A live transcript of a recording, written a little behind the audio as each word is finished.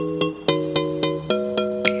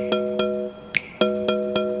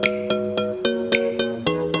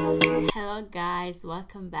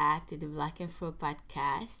welcome back to the Black and Fro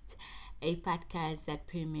podcast, a podcast that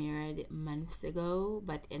premiered months ago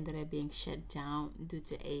but ended up being shut down due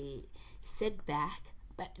to a setback.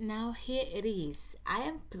 But now here it is. I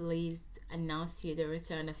am pleased to announce you the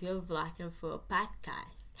return of your Black and Fro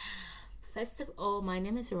podcast. First of all, my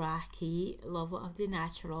name is Raki, lover of the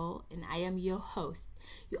natural, and I am your host.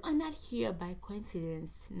 You are not here by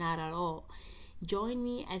coincidence, not at all. Join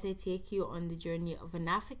me as I take you on the journey of an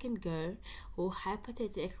African girl who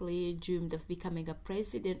hypothetically dreamed of becoming a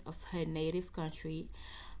president of her native country,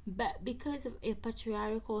 but because of a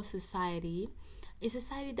patriarchal society, a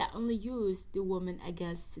society that only used the woman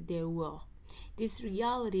against their will. This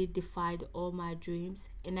reality defied all my dreams,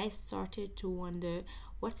 and I started to wonder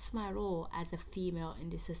what's my role as a female in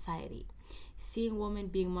this society. Seeing women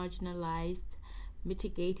being marginalized,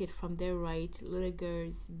 mitigated from their right, little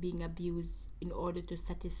girls being abused in order to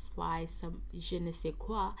satisfy some je ne sais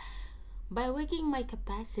quoi. By working my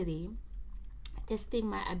capacity, testing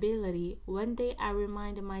my ability, one day I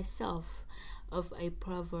reminded myself of a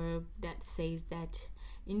proverb that says that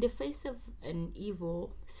in the face of an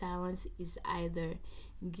evil, silence is either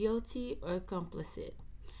guilty or complicit.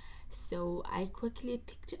 So I quickly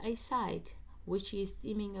picked a side, which is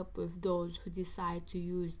teaming up with those who decide to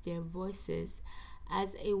use their voices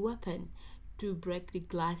as a weapon to break the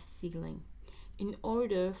glass ceiling in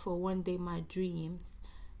order for one day my dreams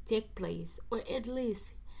take place, or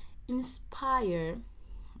inspire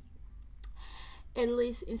at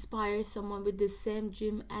least inspire someone with the same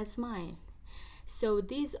dream as mine. So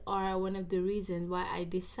these are one of the reasons why I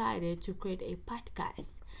decided to create a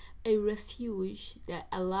podcast, a refuge that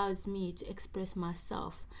allows me to express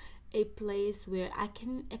myself, a place where I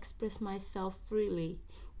can express myself freely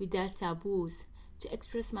without taboos, to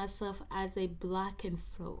express myself as a Black and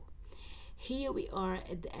Fro. Here we are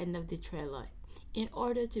at the end of the trailer. In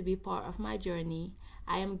order to be part of my journey,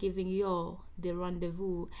 I am giving you all the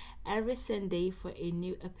rendezvous every Sunday for a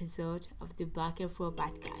new episode of the Black and Fro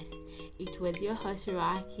podcast. It was your host,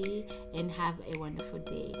 Raki, and have a wonderful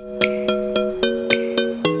day.